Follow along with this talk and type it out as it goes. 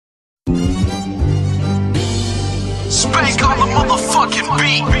Spank on the motherfucking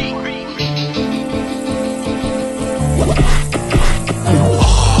beat.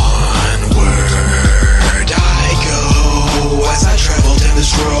 Onward I go as I travel down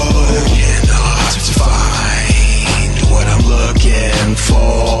this road, cannot find what I'm looking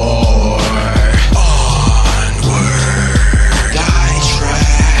for. Onward I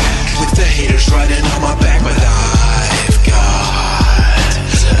track with the haters riding on my back, but I've got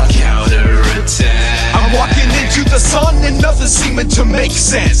a counterattack. I'm walking into the sun and nothing seeming to make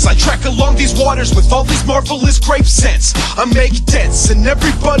sense. I track along these waters with all these marvelous grape scents. I make dents in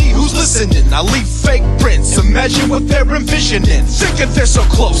everybody who's listening. I leave fake prints, imagine what they're envisioning. Thinking they're so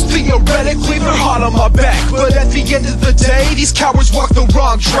close, theoretically they're hot on my back. But at the end of the day, these cowards walk the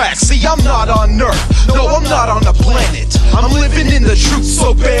wrong track. See, I'm not on Earth, no, I'm not on a planet. I'm living in the truth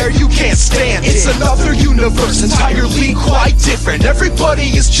so bare you can't stand it. It's another universe, entirely quite different.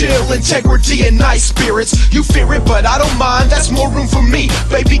 Everybody is chill, integrity and nice spirits. You fear it, but I don't mind, that's more room for me.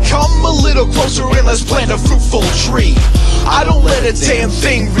 Baby, come a little closer and let's plant a fruitful tree. I don't let a damn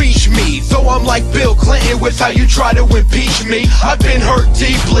thing reach me, though I'm like Bill Clinton with how you try to impeach me. I've been hurt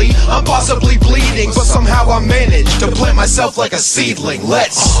deeply, I'm possibly bleeding, but somehow I managed to plant myself like a seedling.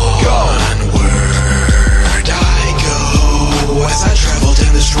 Let's go. Onward I go as I travel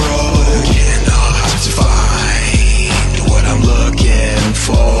down this road, cannot find what I'm looking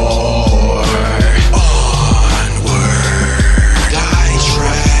for. Onward I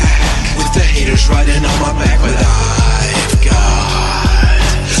track with the haters riding on my back, but I've got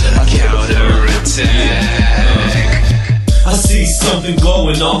a counterattack. I see something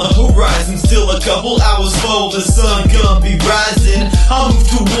glowing on the horizon. Still a couple hours for the sun gonna be rising. I move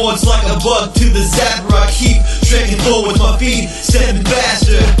towards like a bug to the zapper. I keep trekking forward with my feet, stepping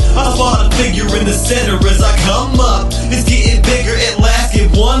faster. I spot a figure in the center as I come up. It's getting bigger at last,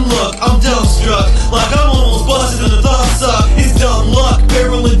 get one look. I'm dumbstruck, like I'm almost busted in the thumb suck. It's dumb luck,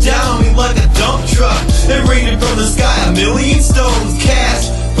 barreling down on me like a dump truck. And raining from the sky, a million stones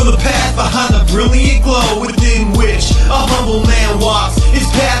cast for the path behind the brilliant glow within which a humble man walks. His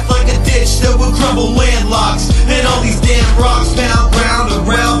path like a ditch that will crumble landlocks, and all these damn rocks found ground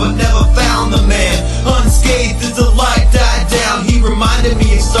around but never found the man. Unscathed as the light died down, he reminded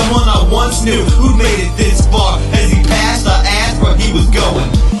me of someone I once knew who made it this far.